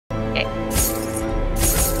Hey.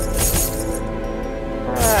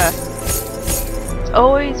 It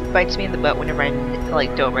always bites me in the butt whenever I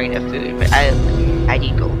like don't bring enough food, but I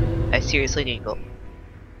need gold. I seriously need gold.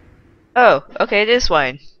 Oh, okay, it is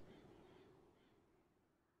wine.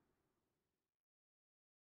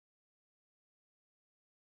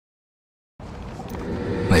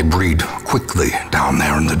 They breed quickly down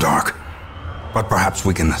there in the dark. But perhaps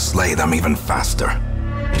we can slay them even faster.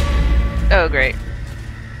 Oh, great.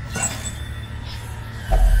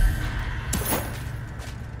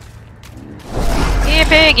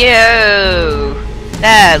 Yippee yo!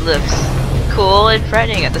 That looks cool and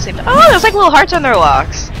frightening at the same time. Oh, there's like little hearts on their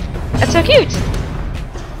locks. That's so cute.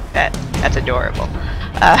 That's adorable.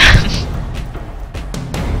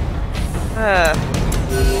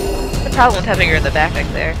 The problem with having her in the backpack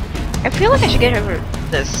there. I feel like I should get her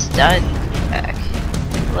the stun back.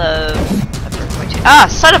 Love. Ah,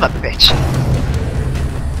 son of a bitch!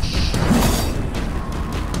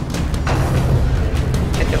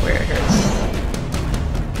 I know where it hurts.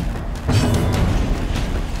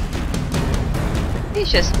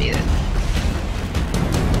 He's just muted.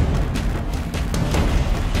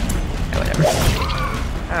 Oh, whatever.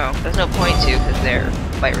 Oh, there's no point to because they're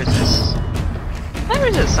light resist. Light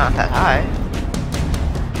resist's not that high.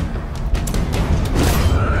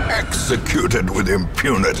 Executed with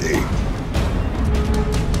impunity.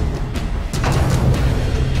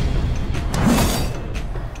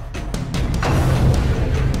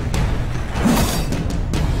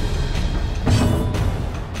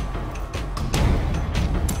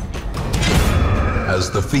 As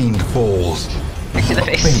the fiend falls, Right to the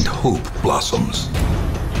face. faint hope blossoms.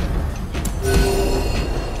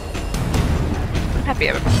 I'm happy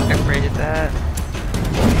I upgraded that.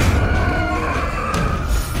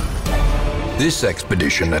 This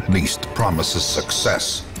expedition at least promises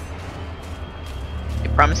success.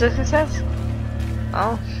 It promises success?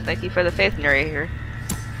 Oh, thank you for the faith narrator.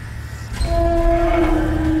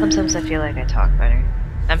 Sometimes I feel like I talk better.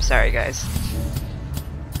 I'm sorry, guys.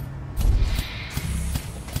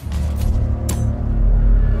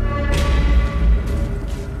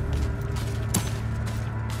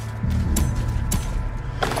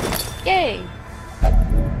 Yay!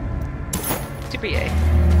 Super yay.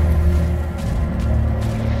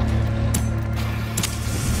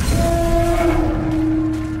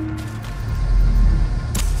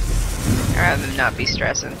 I'd rather than not be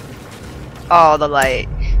stressing. Oh, the light.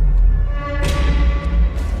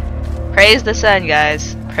 Praise the sun,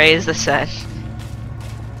 guys. Praise the sun.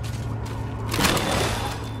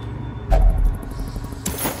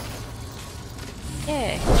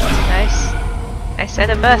 Yay. Nice. Nice set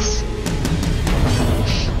of bus.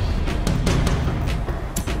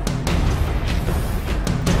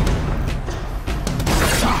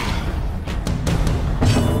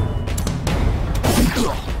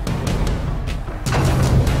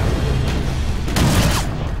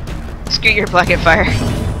 Screw your bucket fire.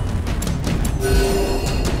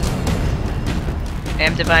 I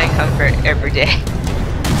am divine comfort every day.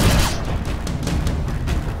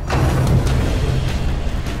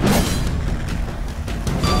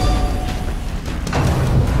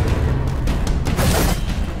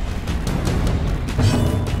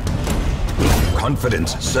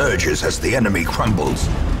 Confidence surges as the enemy crumbles.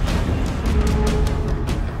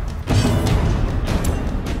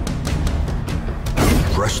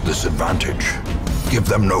 Press this advantage. Give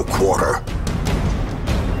them no quarter.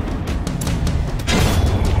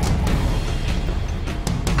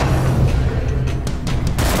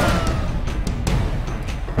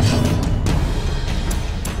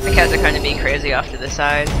 The cats are kind of being crazy off to the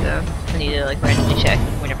side, so I need to like randomly check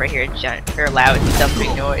whenever I hear a giant or loud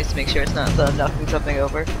dumping noise to make sure it's not them knocking something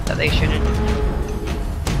over that they shouldn't.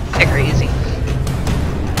 They're crazy.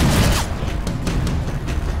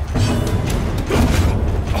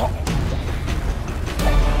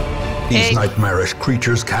 These nightmarish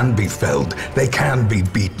creatures can be felled. They can be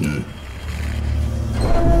beaten.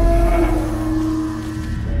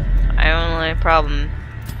 My only problem,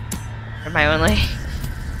 or my only,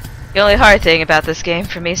 the only hard thing about this game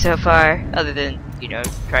for me so far, other than, you know,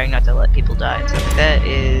 trying not to let people die and stuff like that,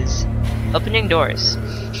 is opening doors.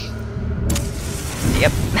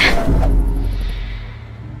 Yep.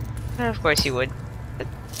 Of course you would. It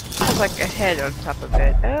has like a head on top of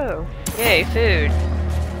it. Oh, yay, food.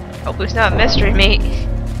 Hope it's not mystery meat.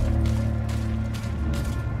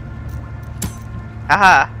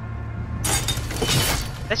 Aha.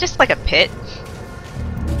 That's just like a pit.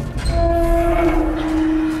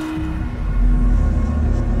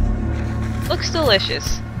 Looks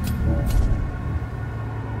delicious.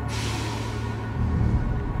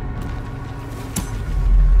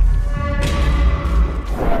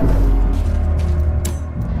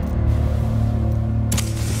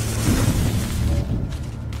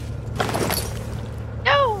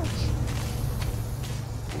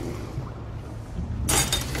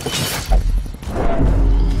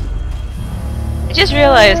 just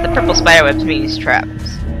realized the purple spiderwebs means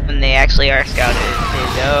traps when they actually are scouted.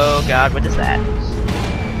 And, oh god, what is that?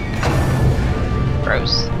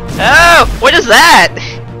 Gross. Oh! What is that?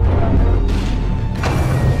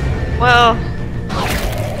 Well...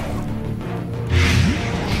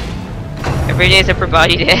 every day is upper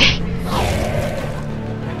body day.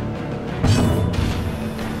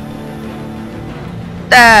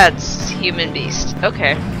 That's human beast.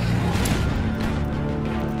 Okay.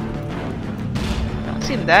 Don't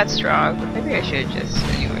seem that strong, but maybe I should just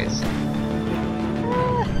anyways.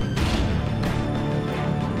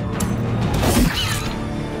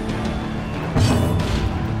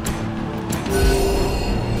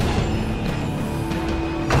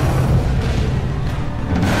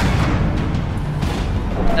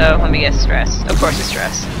 Oh, let me guess, stress. Of course it's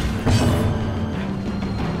stress.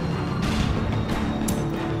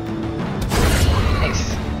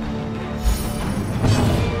 Nice.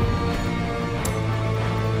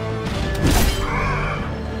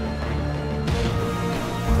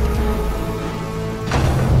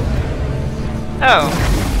 Oh.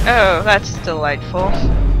 Oh, that's delightful.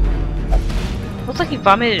 Looks like he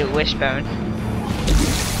vomited a wishbone.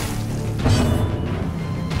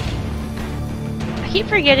 I keep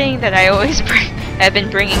forgetting that I always have been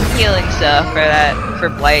bringing healing stuff for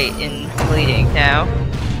blight and bleeding now.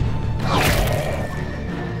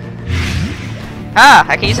 Ah,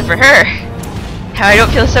 I can use it for her. How I don't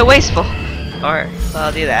feel so wasteful. Or, well,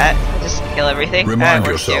 I'll do that. I'll just kill everything. Remind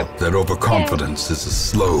yourself that overconfidence is a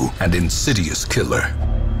slow and insidious killer.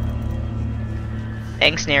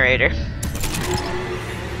 Thanks, narrator.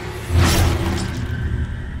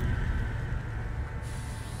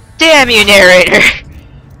 Damn you, narrator!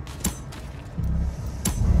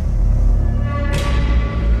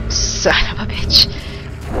 Son of a bitch.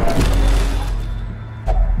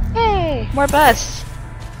 Hey, more bus.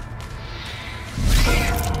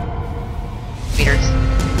 Meters.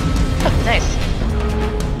 Oh, nice.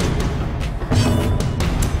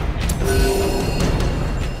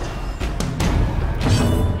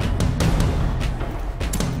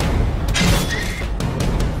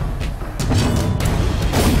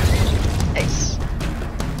 Nice.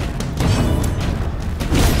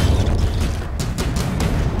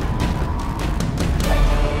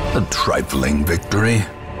 A trifling victory,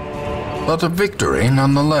 but a victory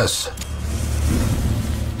nonetheless.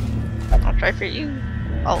 I'll try for you.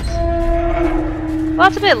 Alt. Well,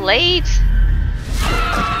 it's a bit late.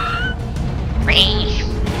 Ree.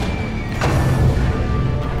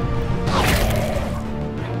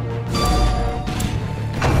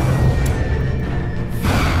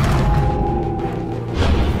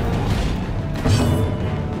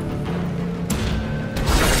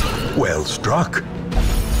 Well struck.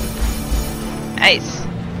 Nice.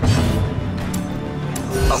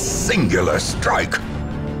 A singular strike.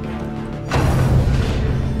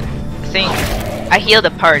 I healed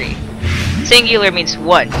a party. Singular means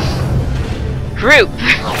one. Group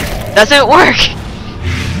doesn't work.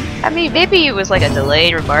 I mean, maybe it was like a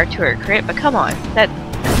delayed remark to her crit, but come on, that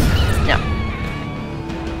no.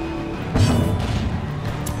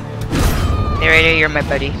 Narrator, you're my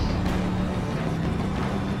buddy.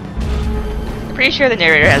 I'm pretty sure the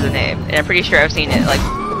narrator has a name, and I'm pretty sure I've seen it like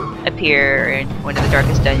appear in one of the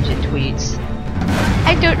Darkest Dungeon tweets.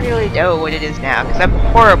 I don't really know what it is now, because I'm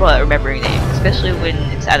horrible at remembering names, especially when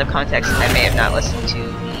it's out of context and I may have not listened to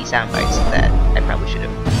the sound bites that I probably should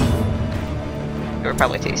have. They were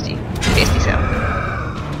probably tasty. Tasty sound.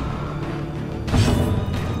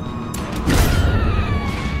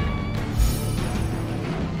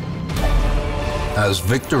 As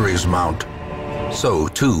victories mount, so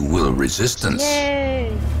too will resistance.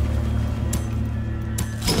 Yay!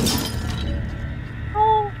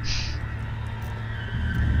 Oh.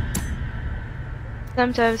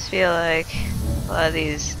 Sometimes feel like a lot of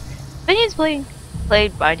these Vinny's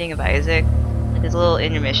played Binding of Isaac, like his little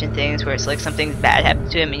intermission things where it's like something bad happened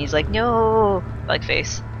to him and he's like, no, like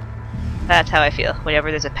face. That's how I feel whenever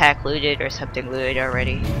there's a pack looted or something looted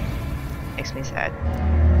already. Makes me sad.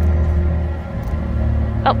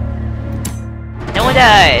 Oh, no one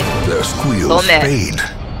died. Their squeals fade.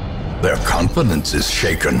 Their confidence is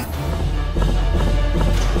shaken.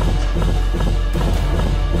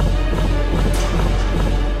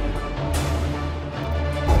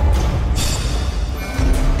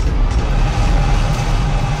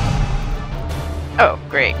 Oh,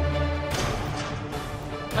 great.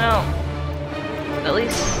 Well, at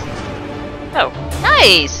least... oh,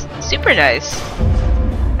 nice! Super nice!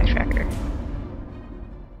 Backtracker.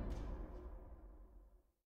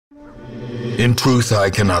 In truth,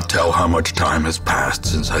 I cannot tell how much time has passed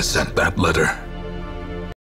since I sent that letter.